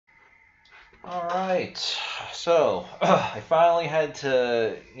All right. So I finally had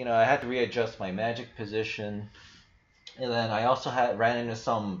to, I had to readjust my magic position, and then I also ran into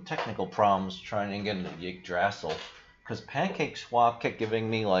some technical problems trying to get into Yggdrasil, because Pancake Swap kept giving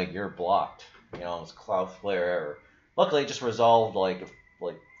me like you're blocked. It's Cloudflare error. Luckily, it just resolved like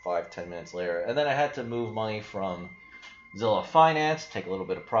 5-10 minutes later, and then I had to move money from Zilla Finance, take a little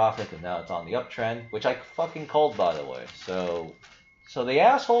bit of profit, and now it's on the uptrend, which I fucking called, by the way. So the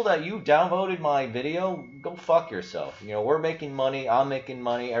asshole that you downvoted my video, go fuck yourself. We're making money, I'm making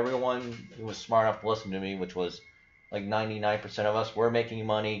money, everyone who was smart enough to listen to me, which was like 99% of us, we're making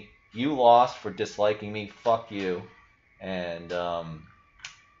money. You lost for disliking me, fuck you. And,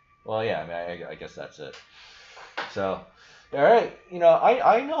 well, yeah, I mean, I guess that's it. So, all right,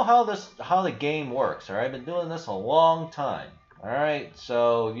 I know how the game works. All right, I've been doing this a long time. All right,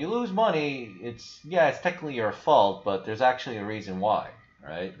 so if you lose money, it's technically your fault, but there's actually a reason why,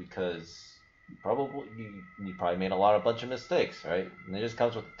 right? Because you probably made a bunch of mistakes, right? And it just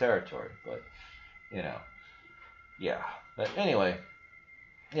comes with the territory. But you know, yeah. But anyway,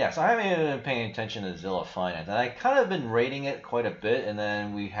 yeah, so I haven't even been paying attention to Zilla Finance, and I kind of been rating it quite a bit, and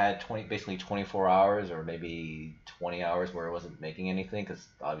then we had basically 24 hours or maybe 20 hours where it wasn't making anything, because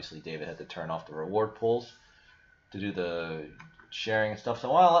obviously David had to turn off the reward pools to do the sharing and stuff. So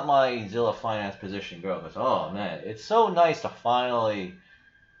I want to let my Zilla Finance position grow, because oh man, it's so nice to finally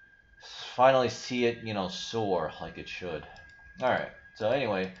see it, soar like it should. All right. So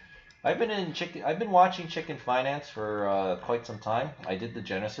anyway, I've been watching Chicken Finance for quite some time. I did the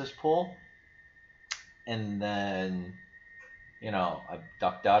Genesis pool, and then I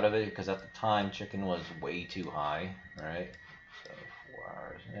ducked out of it because at the time Chicken was way too high. Right. So 4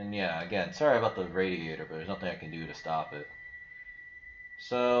 hours, and yeah, again, sorry about the radiator, but there's nothing I can do to stop it.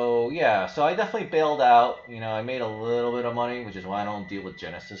 So yeah, so I definitely bailed out. I made a little bit of money, which is why I don't deal with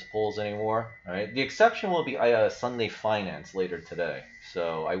Genesis pools anymore. All right, the exception will be Sunday Finance later today,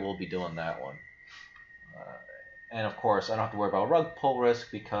 so I will be doing that one. Uh, and of course, I don't have to worry about rug pull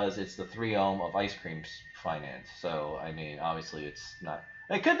risk because it's the 3 ohm of ice cream finance. So I mean, obviously, it's not.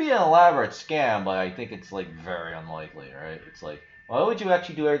 It could be an elaborate scam, but I think it's like very unlikely, right? It's like, why would you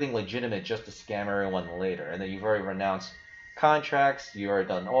actually do everything legitimate just to scam everyone later? And then you've already renounced contracts, you already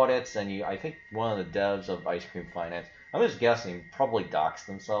done audits, and I think one of the devs of ice cream finance, I'm just guessing, probably doxed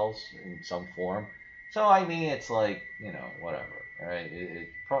themselves in some form. So I mean, it's like whatever, right?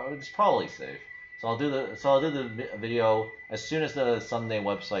 It's probably safe. So I'll do the video as soon as the Sunday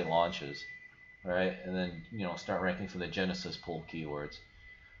website launches, right? And then start ranking for the Genesis pool keywords.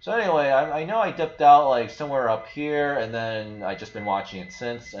 So anyway, I know I dipped out like somewhere up here, and then I just been watching it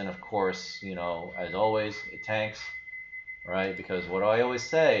since. And of course, as always, it tanks, right? Because what do I always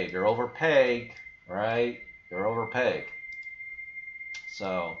say? If you're overpaid, right? You're overpaid.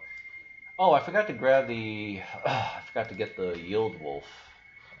 So, oh, I forgot to grab the. I forgot to get the yield wolf.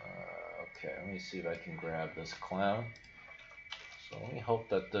 Okay, let me see if I can grab this clown. So let me hope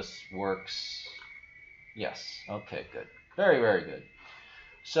that this works. Yes. Okay, good. Very, very good.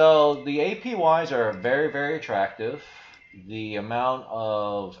 So the APYs are very, very attractive. The amount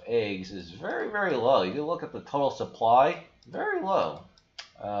of eggs is very, very low. You look at the total supply, very low.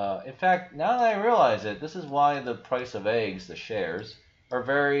 In fact, now that I realize it, this is why the price of eggs, the shares, are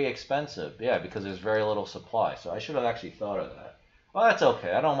very expensive. Yeah, because there's very little supply. So I should have actually thought of that. Well, that's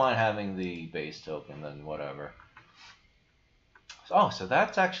okay. I don't mind having the base token, then whatever. Oh, so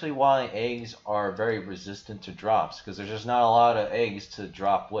that's actually why eggs are very resistant to drops, because there's just not a lot of eggs to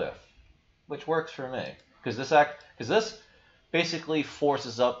drop with, which works for me. Because this basically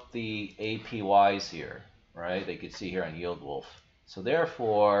forces up the APYs here, right? They could see here on Yield Wolf. So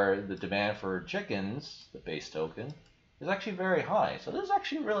therefore, the demand for chickens, the base token, is actually very high. So this is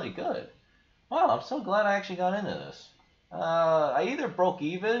actually really good. Wow, I'm so glad I actually got into this. I either broke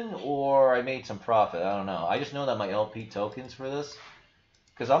even or I made some profit. I don't know. I just know that my LP tokens for this,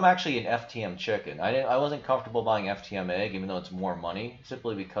 because I'm actually an FTM-Chicken. I wasn't comfortable buying FTM egg, even though it's more money,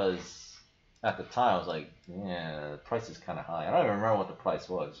 simply because at the time I was like, yeah, the price is kind of high. I don't even remember what the price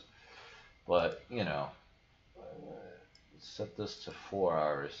was, but set this to 4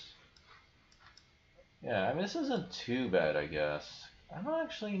 hours. Yeah, I mean this isn't too bad, I guess. I don't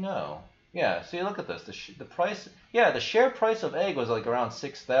actually know. Yeah, see, look at this. The price, yeah, the share price of egg was like around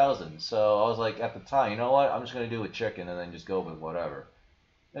 6,000. So I was like, at the time, you know what? I'm just gonna do a chicken and then just go with whatever.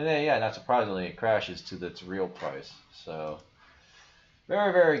 And then, yeah, not surprisingly, it crashes to its real price. So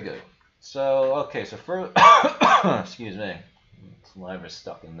very, very good. So okay, so for excuse me, saliva is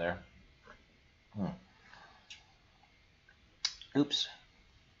stuck in there. Oops.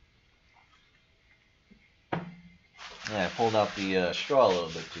 Yeah, I pulled out the straw a little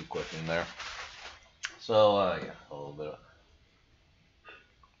bit too quick in there. So, yeah, a little bit.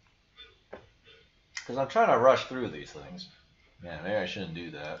 Because I'm trying to rush through these things. Yeah, maybe I shouldn't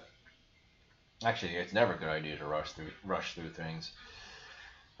do that. Actually, it's never a good idea to rush through things.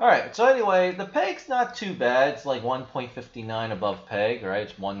 All right. So anyway, the peg's not too bad. It's like 1.59 above peg, right?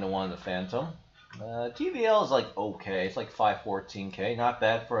 It's 1-to-1 the Phantom. TVL is like okay. It's like 514K. Not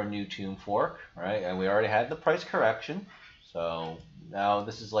bad for a new tomb fork, right? And we already had the price correction. So now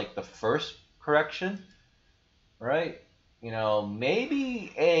this is like the first correction, right? You know,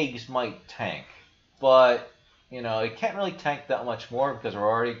 maybe eggs might tank, but you know, it can't really tank that much more because we're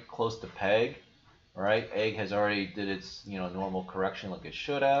already close to peg, right? Egg has already did its, you know, normal correction like it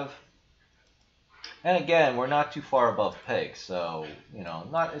should have. And again, we're not too far above peg, so, you know,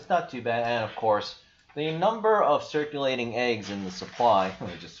 it's not too bad. And of course, the number of circulating eggs in the supply,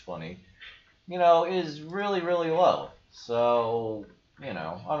 which is funny, you know, is really, really low. So, you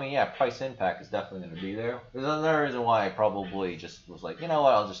know, I mean, yeah, price impact is definitely going to be there. There's another reason why I probably just was like, you know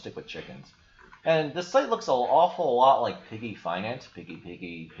what, I'll just stick with chickens. And this site looks an awful lot like Piggy Finance,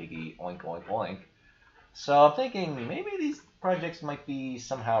 Piggy, oink, oink, oink. So I'm thinking maybe these projects might be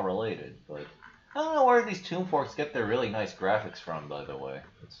somehow related, but I don't know where these tomb forks get their really nice graphics from, by the way.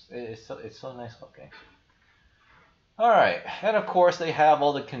 It's so nice looking. Alright, and of course they have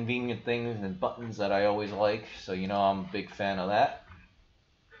all the convenient things and buttons that I always like, so you know I'm a big fan of that.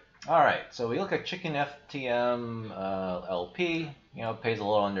 Alright, so we look at Chicken FTM LP, you know, it pays a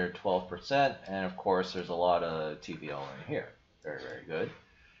little under 12%, and of course there's a lot of TVL in here. Very, very good.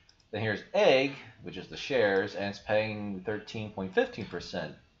 Then here's Egg, which is the shares, and it's paying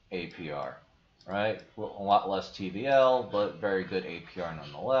 13.15% APR, right? A lot less TVL, but very good APR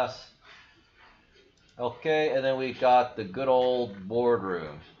nonetheless. Okay, and then we got the good old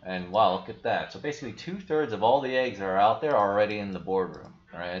boardroom, and wow, look at that. So basically 2/3 of all the eggs that are out there are already in the boardroom,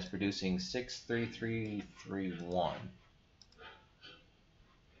 right? It's producing 63331.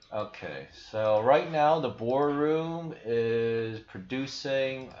 Okay, so right now the boardroom is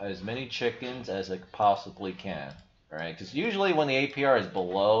producing as many chickens as it possibly can, right? Because usually when the APR is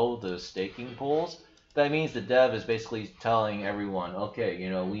below the staking pools, that means the dev is basically telling everyone, okay, you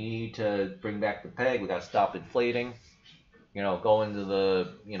know, we need to bring back the peg, we got to stop inflating, you know, go into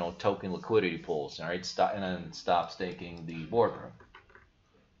the, you know, token liquidity pools, all right, and then stop staking the boardroom.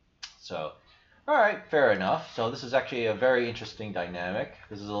 So, all right, fair enough. So this is actually a very interesting dynamic.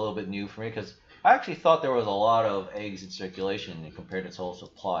 This is a little bit new for me because I actually thought there was a lot of eggs in circulation compared to total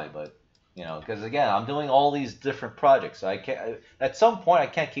supply, but you know, because again, I'm doing all these different projects, so I can't. At some point, I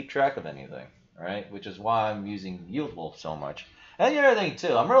can't keep track of anything, right? Which is why I'm using Yield Wolf so much. And the other thing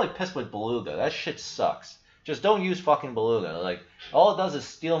too, I'm really pissed with Beluga. That shit sucks. Just don't use fucking Beluga. Like all it does is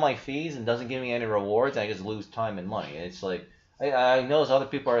steal my fees and doesn't give me any rewards, and I just lose time and money. It's like. I know other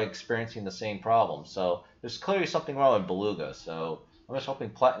people are experiencing the same problem, so there's clearly something wrong with Beluga. So I'm just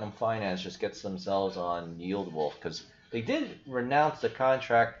hoping Platinum Finance just gets themselves on Yield Wolf, because they did renounce the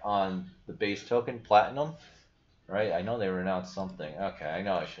contract on the base token, Platinum, right? I know they renounced something. Okay, I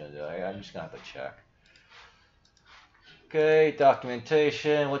know I shouldn't do it. I'm just going to have to check. Okay,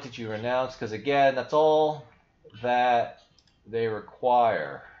 documentation. What did you renounce? Because again, that's all that they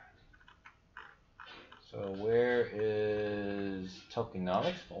require. So where is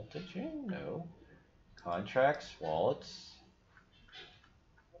tokenomics, multi-chain? No. Contracts, wallets.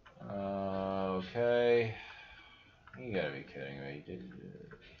 Okay. You gotta be kidding me.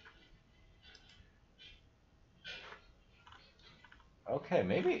 Okay,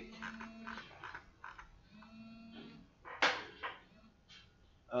 maybe.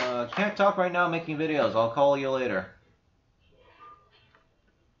 Can't talk right now, making videos. I'll call you later.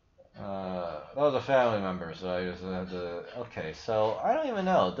 That was a family member, so I just had to. Okay, so I don't even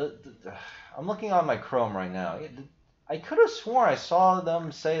know. I'm looking on my Chrome right now. I could have sworn I saw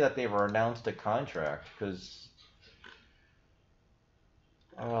them say that they've renounced a contract because.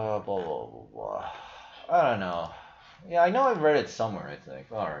 Blah blah blah blah. I don't know. Yeah, I know I've read it somewhere. I think.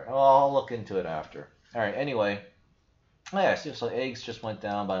 All right, well, I'll look into it after. All right. Anyway, yeah. So eggs just went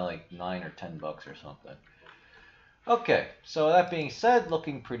down by like $9 or $10 or something. Okay, so that being said,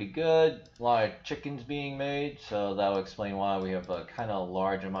 looking pretty good. A lot of chickens being made, so that will explain why we have a kind of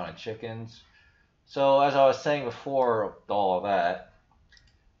large amount of chickens. So as I was saying before, all of that,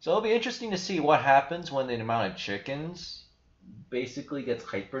 so it'll be interesting to see what happens when the amount of chickens basically gets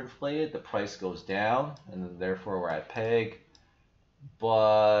hyperinflated. The price goes down, and therefore we're at peg.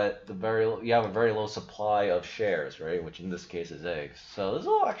 But you have a very low supply of shares, right? Which in this case is eggs. So this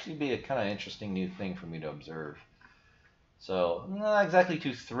will actually be a kind of interesting new thing for me to observe. So not exactly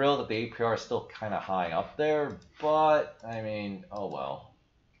too thrilled that the APR is still kind of high up there, but I mean, oh well.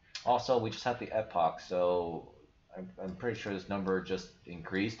 Also, we just had the epoch, so I'm pretty sure this number just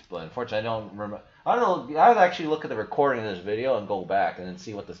increased, but unfortunately I don't remember. I don't know. I would actually look at the recording of this video and go back and then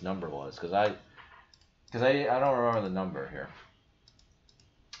see what this number was, because I don't remember the number here.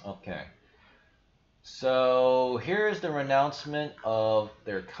 Okay. So here's the renouncement of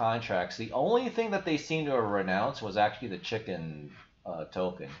their contracts. The only thing that they seem to have renounced was actually the chicken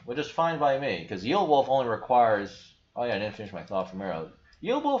token, which is fine by me, because Yield Wolf only requires. Oh yeah, I didn't finish my thought from earlier.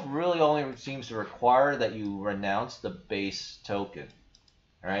 Yield Wolf really only seems to require that you renounce the base token,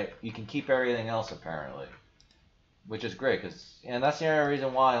 right? You can keep everything else apparently, which is great, and that's the only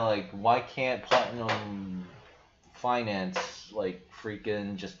reason why, like, why can't Platinum Finance like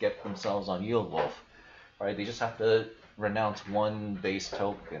freaking just get themselves on Yield Wolf, right? They just have to renounce one base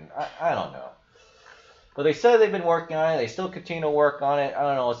token. I don't know. But they said they've been working on it. They still continue to work on it. I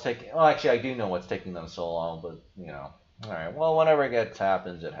don't know what's taking. Well, actually, I do know what's taking them so long. But you know, all right. Well, whenever it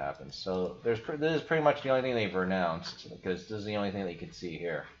happens, it happens. So this is pretty much the only thing they've renounced, because this is the only thing that you can see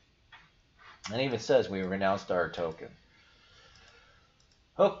here. And it even says we renounced our token.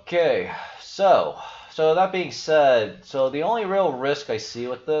 Okay, so that being said, so the only real risk I see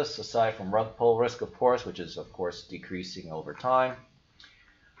with this, aside from rug pull risk, of course, which is of course decreasing over time,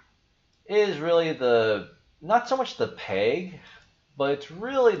 is really not so much the peg, but it's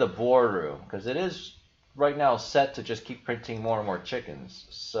really the boardroom, because it is right now set to just keep printing more and more chickens.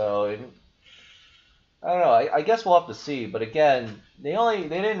 So I don't know. I guess we'll have to see. But again, they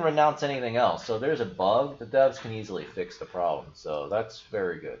didn't renounce anything else. So if there's a bug, the devs can easily fix the problem. So that's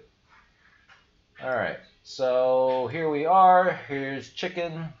very good. All right. So here we are. Here's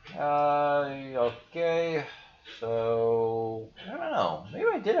chicken. Okay. So I don't know. Maybe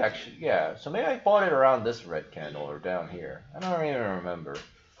I did actually. Yeah. So maybe I bought it around this red candle or down here. I don't even remember.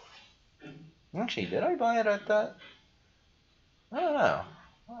 Actually, did I buy it at that? I don't know.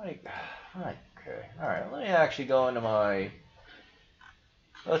 Okay, alright, let me actually go into my,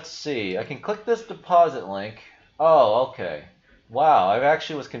 let's see, I can click this deposit link. Oh, okay. Wow, I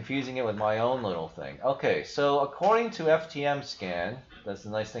actually was confusing it with my own little thing. Okay, so according to FTM Scan, that's the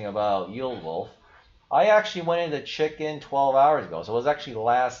nice thing about Yield Wolf, I actually went into Chicken 12 hours ago, so it was actually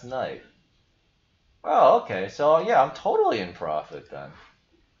last night. Oh, okay, so yeah, I'm totally in profit then.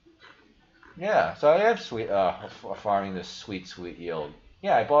 Yeah, so I am farming this sweet yield.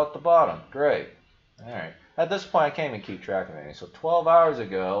 Yeah, I bought the bottom. Great. Alright. At this point, I can't even keep track of anything. So 12 hours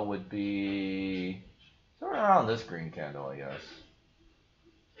ago would be somewhere around this green candle, I guess.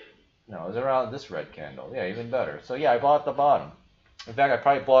 No, it was around this red candle. Yeah, even better. So yeah, I bought the bottom. In fact, I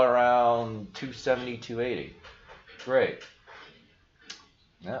probably bought around 270, 280. Great.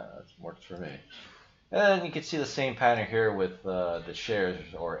 Yeah, that works for me. And you can see the same pattern here with the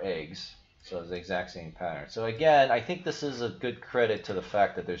shares or eggs. So it's the exact same pattern. So again, I think this is a good credit to the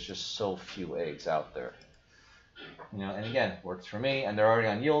fact that there's just so few eggs out there. You know, and again, works for me. And they're already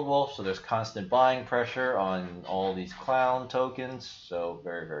on Yield Wolf, so there's constant buying pressure on all these clown tokens. So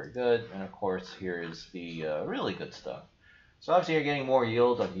very, very good. And of course, here is the really good stuff. So obviously, you're getting more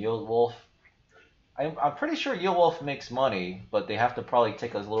yield on Yield Wolf. I'm pretty sure Yield Wolf makes money, but they have to probably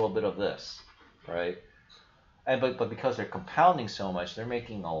take a little bit of this, right? And but because they're compounding so much, they're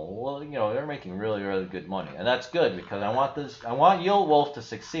making they're making really, really good money, and that's good, because I want Yield Wolf to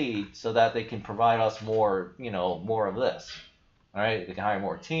succeed so that they can provide us more, more of this. All right, they can hire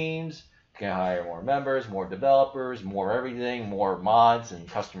more teams, they can hire more members, more developers, more everything, more mods and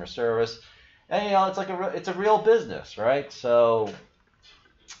customer service, and it's like it's a real business, right? So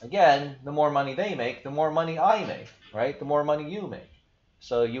again, the more money they make, the more money I make, right? The more money you make.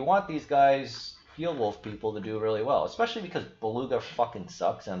 So you want these guys, Yield Wolf people, to do really well, especially because Beluga fucking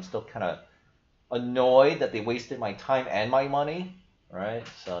sucks, and I'm still kind of annoyed that they wasted my time and my money, right?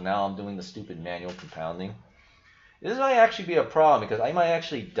 So now I'm doing the stupid manual compounding. This might actually be a problem, because I might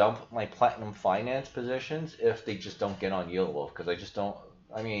actually dump my Platinum Finance positions if they just don't get on Yield Wolf, because I just don't,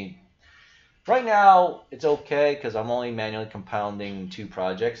 I mean, right now it's okay, because I'm only manually compounding 2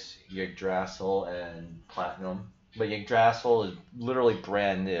 projects, Yggdrasil and Platinum. But Yggdrasil is literally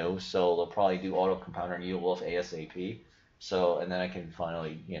brand new, so they'll probably do auto compounder and Yield Wolf ASAP. So, and then I can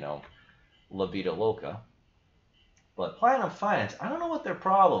finally, La Vida Loca. But Platinum Finance, I don't know what their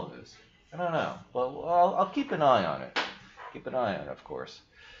problem is. I don't know. But I'll keep an eye on it. Keep an eye on it, of course.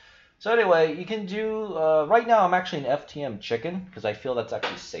 So anyway, you can do, right now I'm actually in FTM-Chicken, because I feel that's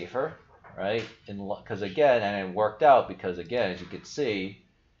actually safer, right? Because again, and it worked out, because again, as you can see,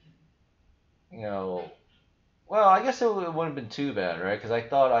 Well, I guess it wouldn't have been too bad, right? Because I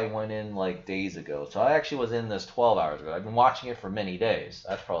thought I went in like days ago. So I actually was in this 12 hours ago. I've been watching it for many days.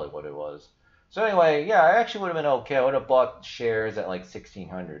 That's probably what it was. So anyway, yeah, I actually would have been okay. I would have bought shares at like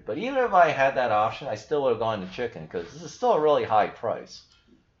 1600. But even if I had that option, I still would have gone to chicken because this is still a really high price,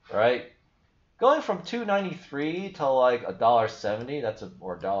 right? Going from 293 to like $1.70, that's a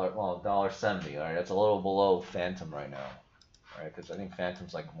or dollar well $1.70, all right? That's a little below Phantom right now, right? Because I think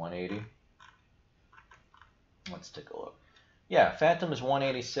Phantom's like 180. Let's take a look. Yeah, Phantom is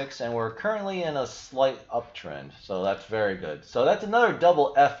 186, and we're currently in a slight uptrend, so that's very good. So that's another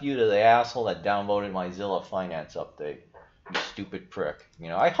double FU to the asshole that downvoted my Zilla Finance update. You stupid prick. You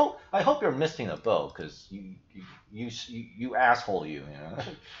know, I hope you're missing the boat, because you asshole you. You know.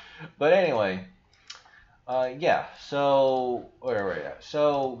 But anyway, yeah. So where are we at?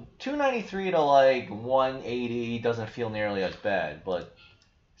 So 293 to like 180 doesn't feel nearly as bad, but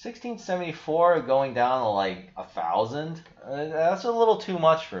 1674 going down to like 1,000. That's a little too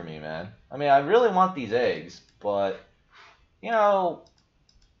much for me, man. I mean, I really want these eggs, but you know,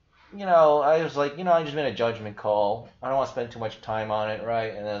 I was like, I just made a judgment call. I don't want to spend too much time on it,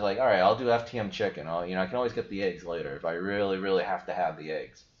 right? And then I was like, all right, I'll do FTM-Chicken. I can always get the eggs later if I really, really have to have the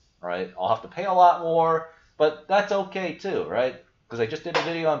eggs, right? I'll have to pay a lot more, but that's okay too, right? Because I just did a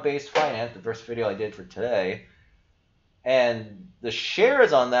video on base finance, the first video I did for today. And the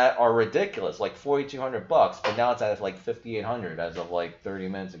shares on that are ridiculous, like $4,200, but now it's at like 5,800 as of like 30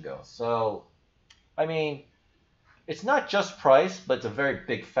 minutes ago. So, I mean, it's not just price, but it's a very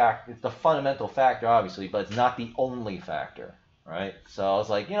big factor. It's the fundamental factor, obviously, but it's not the only factor, right? So I was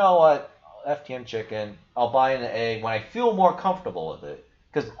like, you know what, FTM-Chicken, I'll buy an egg when I feel more comfortable with it.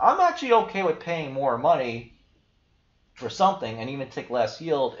 Because I'm actually okay with paying more money for something and even take less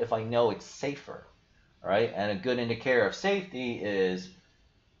yield if I know it's safer. Right, and a good indicator of safety is,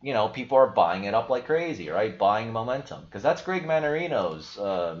 people are buying it up like crazy, right? Buying momentum, because that's Greg Manarino's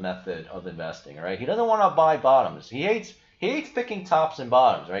method of investing, right? He doesn't want to buy bottoms. He hates picking tops and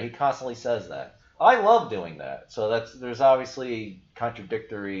bottoms, right? He constantly says that. I love doing that. So there's obviously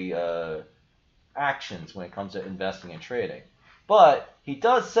contradictory actions when it comes to investing and trading. But he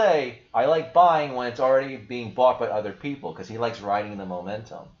does say, I like buying when it's already being bought by other people because he likes riding the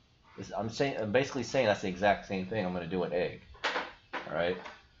momentum. I'm basically saying that's the exact same thing I'm going to do with egg. All right.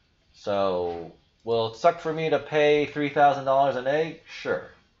 So, will it suck for me to pay $3,000 an egg? Sure.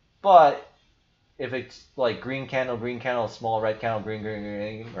 But if it's like green candle, small red candle,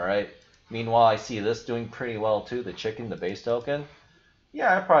 green, all right. Meanwhile, I see this doing pretty well too, the chicken, the base token.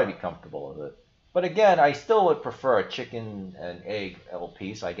 Yeah, I'd probably be comfortable with it. But again, I still would prefer a chicken and egg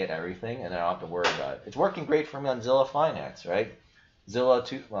LP, so I get everything, and I don't have to worry about it. It's working great for me on Zilla Finance, right? Zilla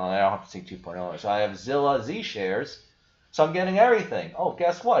 2, well, I don't have to say 2.0. So I have Zilla Z shares, so I'm getting everything. Oh,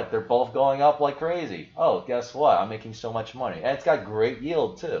 guess what? They're both going up like crazy. Oh, guess what? I'm making so much money. And it's got great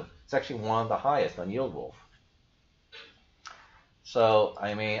yield, too. It's actually one of the highest on YieldWolf. So,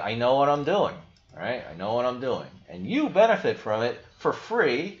 I mean, I know what I'm doing, right? I know what I'm doing. And you benefit from it for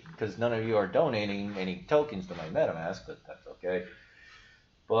free, because none of you are donating any tokens to my MetaMask, but that's okay.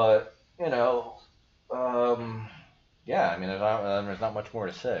 But, yeah, I mean, there's not much more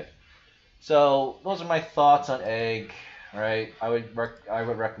to say. So those are my thoughts on egg, right? I would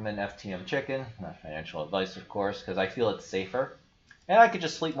recommend FTM-Chicken, not financial advice, of course, because I feel it's safer, and I could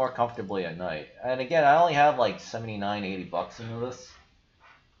just sleep more comfortably at night. And again, I only have like 79, 80 bucks into this,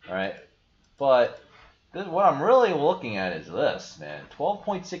 all right? But what I'm really looking at is this, man.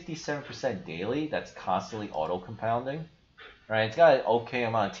 12.67% daily. That's constantly auto compounding, right? It's got an okay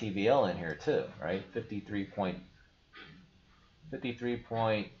amount of TVL in here too, right?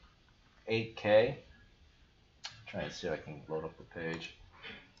 53.8K. Trying to see if I can load up the page.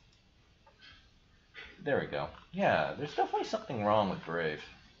 There we go. Yeah, there's definitely something wrong with Brave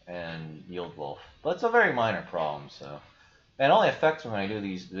and YieldWolf, but it's a very minor problem. So, and it only affects me when I do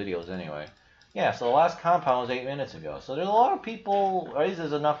these videos anyway. Yeah, so the last compound was 8 minutes ago. So there's a lot of people, or at least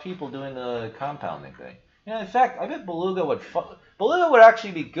there's enough people doing the compounding thing. In fact, I bet Beluga would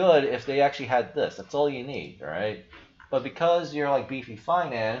actually be good if they actually had this. That's all you need, all right? But because you're like Beefy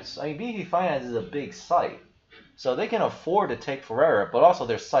Finance, I mean, Beefy Finance is a big site. So they can afford to take forever, but also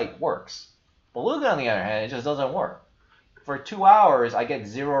their site works. Beluga, on the other hand, it just doesn't work. For 2 hours, I get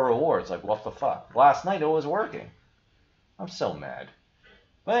 0 rewards. Like, what the fuck? Last night, it was working. I'm so mad.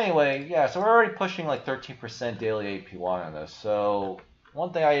 But anyway, yeah, so we're already pushing like 13% daily APY on this. So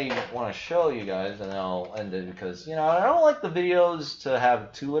one thing I want to show you guys, and I'll end it because, I don't like the videos to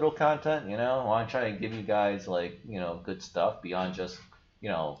have too little content, I want to try to give you guys like, good stuff beyond just,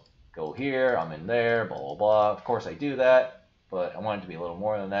 go here, I'm in there, blah, blah, blah. Of course I do that, but I want it to be a little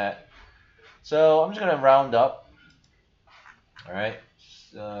more than that. So I'm just gonna round up. All right,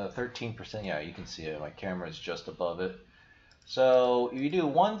 13%. Yeah, you can see it. My camera is just above it. So if you do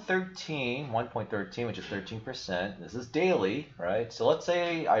 1.13, which is 13%, this is daily, right? So let's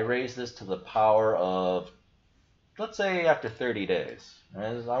say I raise this to the power of, let's say after 30 days. Right?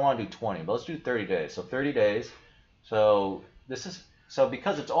 I want to do 20, but let's do 30 days. So 30 days. So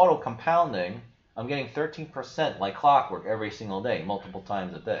because it's auto compounding, I'm getting 13% like clockwork every single day, multiple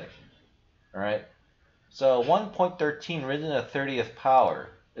times a day. All right. So 1.13 risen to the 30th power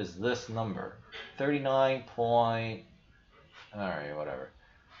is this number, 39 point. All right, whatever.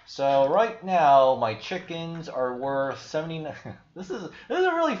 So right now my chickens are worth 79. This is a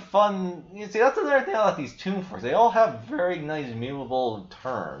really fun. You see, that's another thing about these tomb forks. They all have very nice mutable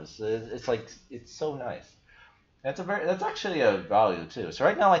terms. It's so nice. That's actually a value too. So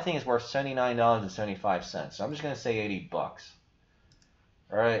right now I think it's worth $79.75. So I'm just gonna say $80.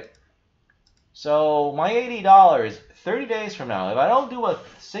 All right. So my $80, 30 days from now, if I don't do a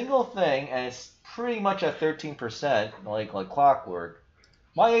single thing and it's pretty much at 13%, like clockwork,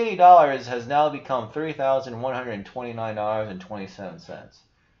 my $80 has now become $3,129.27.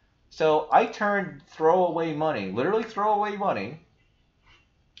 So I turned throwaway money, literally throwaway money,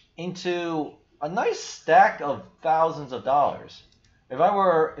 into a nice stack of thousands of dollars. If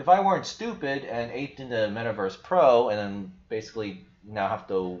I weren't stupid and aped into Metaverse Pro and then basically now have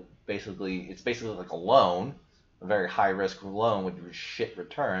to it's basically like a loan, a very high risk loan with shit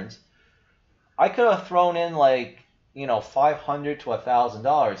returns, I could have thrown in like, $500 to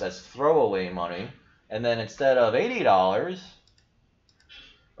 $1,000 as throwaway money, and then instead of $80,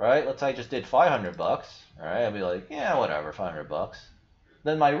 right? Let's say I just did $500, right? I'd be like, yeah, whatever, $500.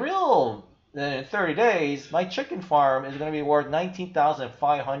 Then in 30 days, my chicken farm is going to be worth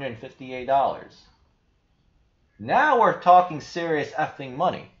 $19,558. Now we're talking serious effing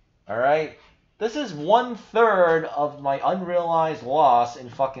money, all right? This is 1/3 of my unrealized loss in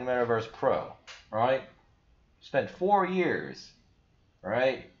fucking Metaverse Pro, all right? Spent 4 years,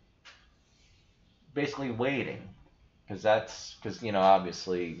 right? Basically waiting. Because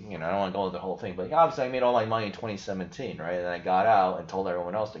obviously, I don't want to go into the whole thing, but obviously I made all my money in 2017, right? And I got out and told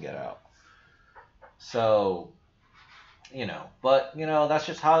everyone else to get out. So, but, that's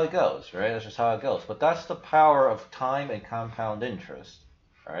just how it goes, right? That's just how it goes. But that's the power of time and compound interest,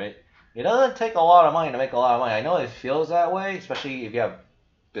 all right? It doesn't take a lot of money to make a lot of money. I know it feels that way, especially if you have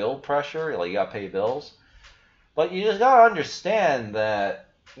bill pressure, like you got to pay bills. But you just got to understand that,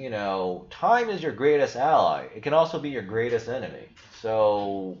 time is your greatest ally. It can also be your greatest enemy.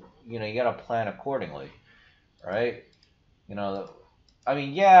 So, you got to plan accordingly, right? I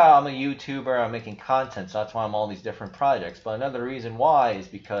mean, yeah, I'm a YouTuber, I'm making content, so that's why I'm on all these different projects. But another reason why is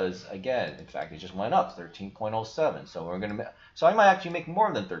because, again, in fact, it just went up 13.07. So I might actually make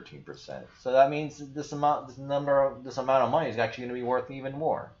more than 13%. So that means this amount of money is actually going to be worth even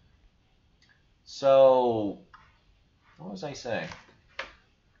more. So, what was I saying?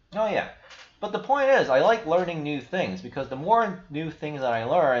 Oh yeah. But the point is, I like learning new things because the more new things that I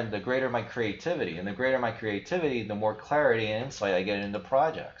learn, the greater my creativity. And the greater my creativity, the more clarity and insight I get into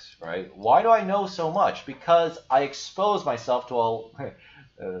projects, right? Why do I know so much? Because I expose myself to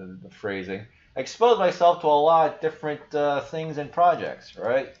the phrasing. I expose myself to a lot of different things and projects,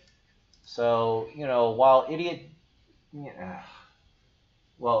 right? So, while idiot,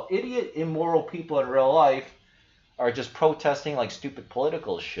 immoral people in real life are just protesting like stupid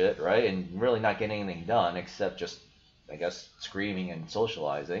political shit, right? And really not getting anything done except just, I guess, screaming and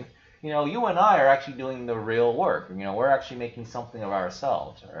socializing. You and I are actually doing the real work. We're actually making something of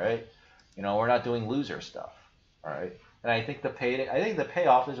ourselves, all right? We're not doing loser stuff, all right? And I think the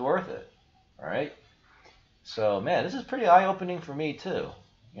payoff is worth it, all right? So, man, this is pretty eye-opening for me too.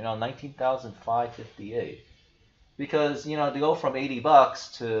 19,558. Because, to go from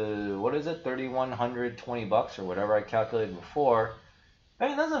 $80 to, what is it, $3,120 or whatever I calculated before, to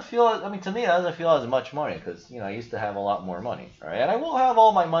me, it doesn't feel as much money because, I used to have a lot more money, right? And I will have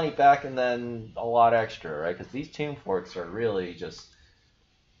all my money back and then a lot extra, right? Because these tomb forks are really just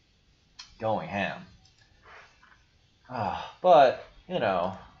going ham. But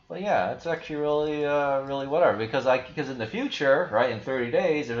yeah, it's actually really, really whatever. Because in the future, right, in 30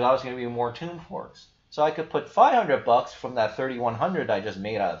 days, there's obviously going to be more tomb forks. So I could put $500 from that 3,100 I just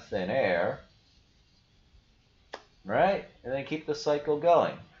made out of thin air, right? And then keep the cycle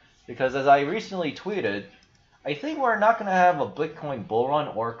going. Because as I recently tweeted, I think we're not going to have a Bitcoin bull run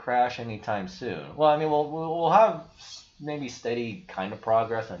or crash anytime soon. Well, I mean, we'll have maybe steady kind of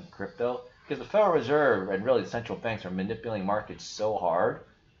progress on crypto because the Federal Reserve and really the central banks are manipulating markets so hard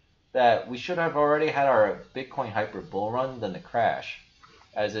that we should have already had our Bitcoin hyper bull run than the crash.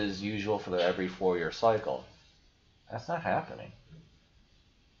 as is usual for the every 4-year cycle. That's not happening.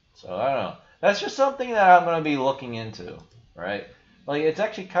 So I don't know. That's just something that I'm going to be looking into, right? Like, it's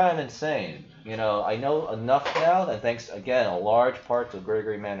actually kind of insane. You know, I know enough now that thanks, again, a large part to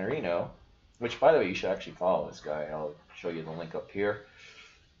Gregory Mannarino, which, by the way, you should actually follow this guy. I'll show you the link up here.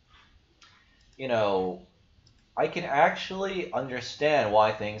 You know, I can actually understand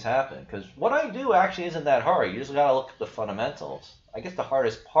why things happen. Because what I do actually isn't that hard. You just got to look at the fundamentals. I guess the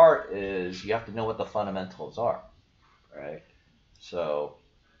hardest part is you have to know what the fundamentals are, right? So,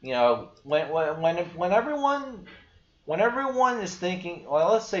 you know, when everyone is thinking,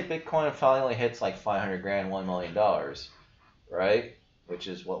 well, let's say Bitcoin finally hits like 500 grand, $1 million, right? Which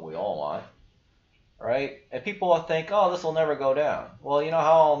is what we all want, right? And people will think, oh, this will never go down. Well, you know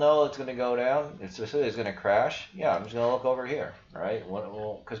how I'll know it's going to go down? It's going to crash. Yeah, I'm just going to look over here, right?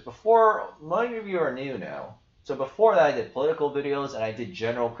 Well, because before, many of you are new now. So before that, I did political videos and I did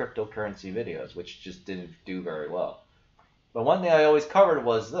general cryptocurrency videos, which just didn't do very well. But one thing I always covered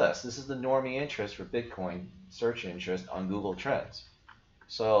was this. This is the normie interest for Bitcoin search interest on Google Trends.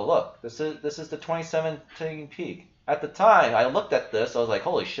 So look, this is the 2017 peak. At the time, I looked at this, I was like,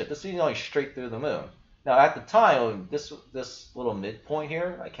 holy shit, this is going straight through the moon. Now at the time, this little midpoint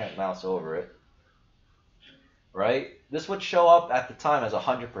here, I can't mouse over it, right? This would show up at the time as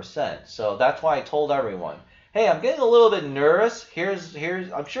 100%. So that's why I told everyone, hey, I'm getting a little bit nervous. Here's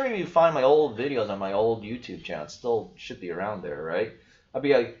I'm sure if you find my old videos on my old YouTube channel, it still should be around there, right? I'll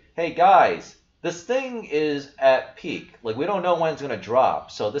be like, hey guys, this thing is at peak. Like, we don't know when it's gonna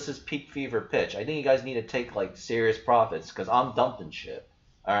drop. So this is peak fever pitch. I think you guys need to take like serious profits because I'm dumping shit.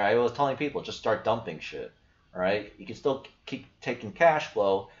 All right, I was telling people just start dumping shit. All right, you can still keep taking cash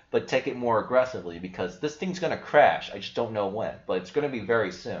flow, but take it more aggressively because this thing's gonna crash. I just don't know when, but it's gonna be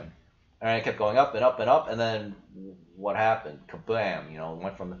very soon. And I kept going up and up and up, and then what happened? Kabam! You know, it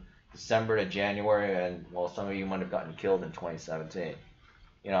went from December to January, and well, some of you might have gotten killed in 2017.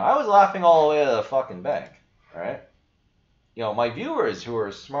 You know, I was laughing all the way to the fucking bank. All right. You know, my viewers who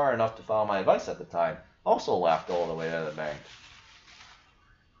were smart enough to follow my advice at the time also laughed all the way to the bank.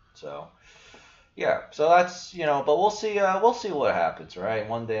 So, yeah. So that's, you know, but we'll see what happens, right?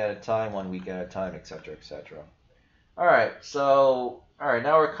 One day at a time, 1 week at a time, etc., etc. All right. So. Alright,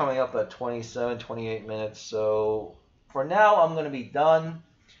 now we're coming up at 27, 28 minutes, so for now I'm going to be done.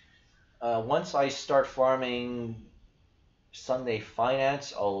 Once I start farming Sunday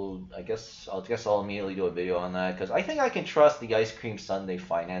Finance, I guess I'll immediately do a video on that, because I think I can trust the Ice Cream Sunday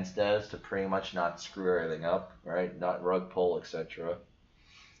Finance devs to pretty much not screw everything up, right? Not rug pull, etc.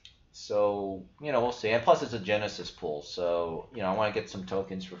 So, you know, we'll see. And plus it's a Genesis pool, so, you know, I want to get some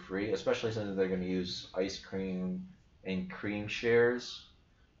tokens for free, especially since they're going to use Ice Cream and Cream shares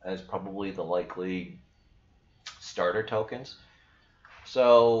as probably the likely starter tokens.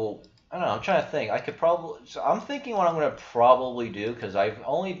 So I don't know, I'm trying to think. I'm thinking what I'm going to probably do, because I've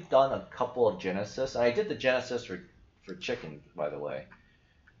only done a couple of Genesis, and I did the Genesis for Chicken, by the way.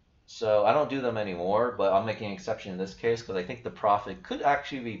 So I don't do them anymore, but I'm making an exception in this case because I think the profit could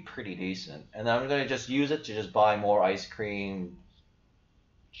actually be pretty decent. And then I'm going to just use it to just buy more Ice Cream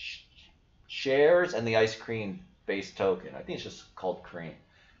shares and the Ice Cream base token. I think it's just called Cream.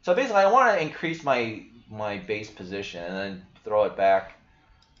 So basically, I want to increase my base position and then throw it back,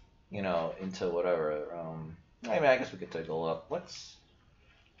 you know, into whatever. I mean, I guess we could take a look. What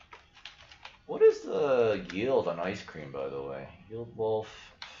is the yield on Ice Cream, by the way? Yield Wolf,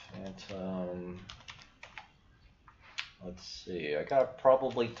 Phantom. Let's see. I gotta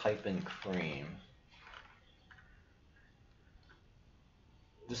probably type in Cream.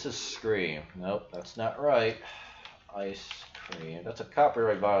 This is Scream. Nope, that's not right. Ice Cream. That's a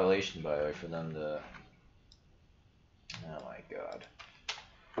copyright violation, by the way, for them to. Oh my god.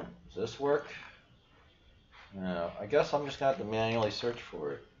 Does this work? No. I guess I'm just gonna have to manually search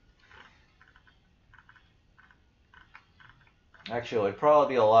for it. Actually, it'd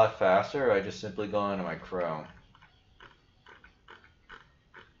probably be a lot faster if I just simply go into my Chrome.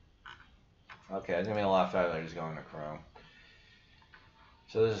 Okay, it's gonna be a lot faster if I just go into Chrome.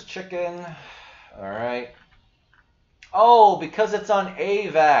 So this is Chicken. Alright. Oh, because it's on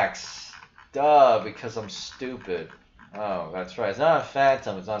AVAX. Duh, because I'm stupid. Oh, that's right. It's not on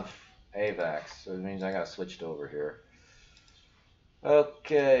Phantom, it's on AVAX. So it means I got switched over here.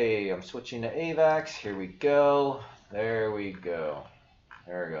 Okay, I'm switching to AVAX. Here we go. There we go.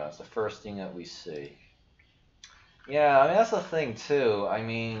 There we go. That's the first thing that we see. Yeah, I mean, that's the thing, too. I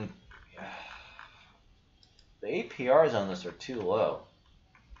mean, the APRs on this are too low.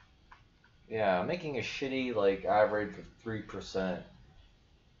 Yeah, I'm making a shitty, like, average of 3%.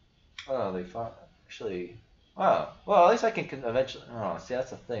 Oh, they found, actually, Oh, well, at least I can eventually. Oh, see,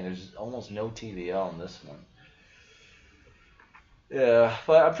 that's the thing. There's almost no TVL in this one. Yeah,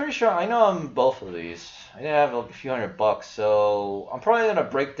 but I'm pretty sure I know I'm both of these. I have like a few $100, so I'm probably gonna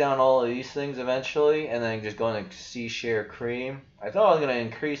break down all of these things eventually, and then just go into C share cream. I thought I was gonna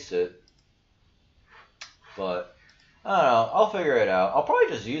increase it, but I don't know. I'll figure it out. I'll probably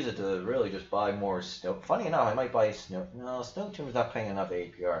just use it to really just buy more snow. Funny enough, I might buy snow. No, Snow Tomb's not paying enough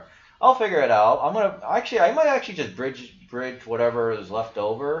APR. I'll figure it out. I'm gonna actually. I might actually just bridge whatever is left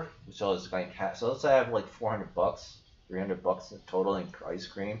over. So it's like so. Let's say I have like $400, $300 total in ice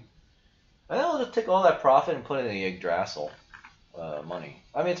cream. And then I'll just take all that profit and put it in the Yggdrasil money.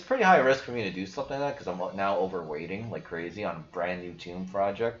 I mean, it's pretty high risk for me to do something like that because I'm now overweighting like crazy on a brand new tomb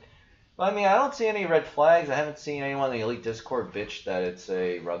project. But I mean, I don't see any red flags. I haven't seen anyone in the Elite Discord bitch that it's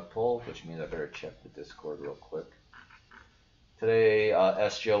a rug pull, which means I better check the Discord real quick. Today,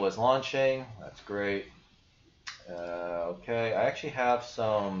 SGO was launching. That's great. Okay, I actually have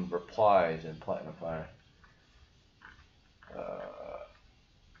some replies in Platinum Fire.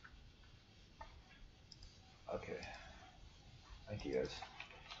 Okay. Thank you guys.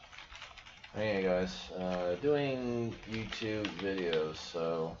 Hey guys, doing YouTube videos,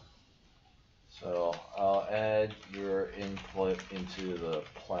 so I'll add your input into the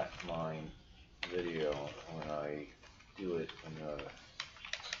Platmine video when I do it in a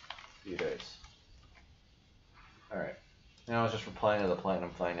few days. Alright, now I was just replying to the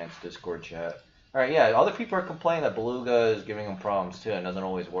Platinum Finance Discord chat. Alright, yeah, other people are complaining that Beluga is giving them problems too, and doesn't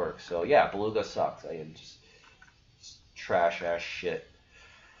always work. So yeah, Beluga sucks. I just trash ass shit.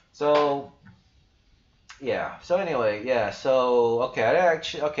 So yeah. So anyway, yeah. So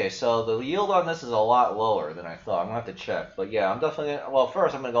okay. So the yield on this is a lot lower than I thought. I'm gonna have to check, but yeah, I'm definitely gonna. Well,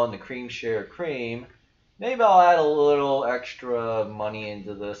 first I'm gonna go into cream share cream. Maybe I'll add a little extra money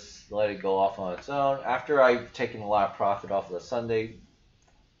into this, let it go off on its own. After I've taken a lot of profit off of the Sunday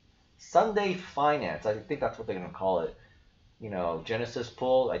finance. I think that's what they're gonna call it. You know, Genesis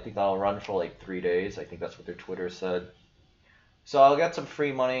pool. I think that'll run for like 3 days. I think that's what their Twitter said. So I'll get some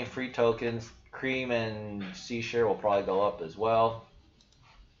free money, free tokens. Cream and C share will probably go up as well.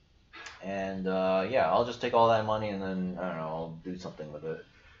 And yeah, I'll just take all that money and then, I don't know, I'll do something with it.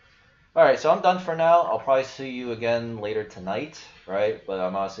 Alright, so I'm done for now. I'll probably see you again later tonight, right? But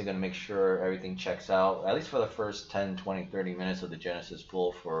I'm honestly going to make sure everything checks out, at least for the first 10, 20, 30 minutes of the Genesis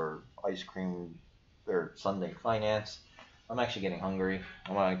pool for ice cream or Sunday finance. I'm actually getting hungry.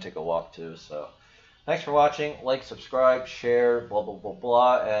 I'm going to take a walk too, so... Thanks for watching. Like, subscribe, share, blah, blah, blah,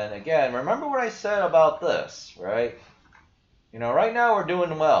 blah. And again, remember what I said about this, right? You know, right now we're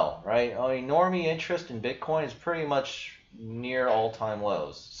doing well, right? I mean, normie interest in Bitcoin is pretty much near all-time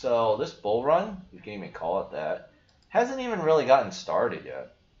lows. So this bull run, you can even call it that, hasn't even really gotten started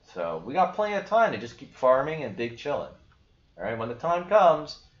yet. So we got plenty of time to just keep farming and big chilling. All right, when the time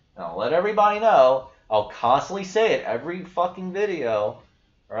comes, and I'll let everybody know, I'll constantly say it every fucking video, all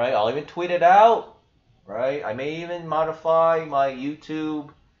right? I'll even tweet it out. Right, I may even modify my YouTube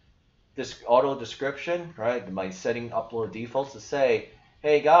auto description, right, my setting upload defaults to say,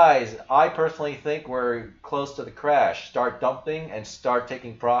 hey guys, I personally think we're close to the crash. Start dumping and start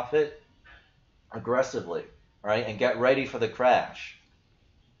taking profit aggressively, right, and get ready for the crash,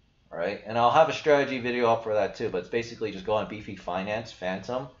 right? And I'll have a strategy video up for that too, but it's basically just go on Beefy Finance,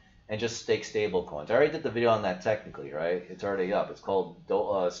 Phantom, and just stake stable coins. I already did the video on that technically, right? It's already up. It's called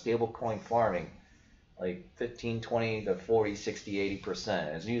stable coin farming. Like 15, 20 to 40, 60,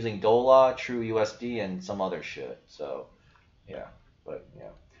 80%. It's using Dola, True USD, and some other shit. So, yeah. But, yeah.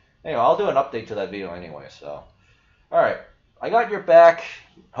 Anyway, I'll do an update to that video anyway, so. Alright. I got your back.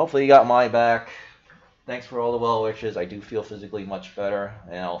 Hopefully you got my back. Thanks for all the well wishes. I do feel physically much better.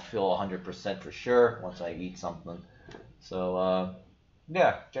 And I'll feel 100% for sure once I eat something. So,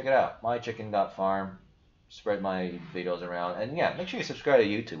 yeah. Check it out. Mychicken.farm. Spread my videos around, and yeah, make sure you subscribe to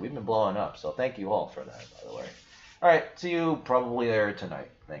YouTube. We've been blowing up, so thank you all for that, by the way. All right, see you probably there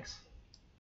tonight. Thanks.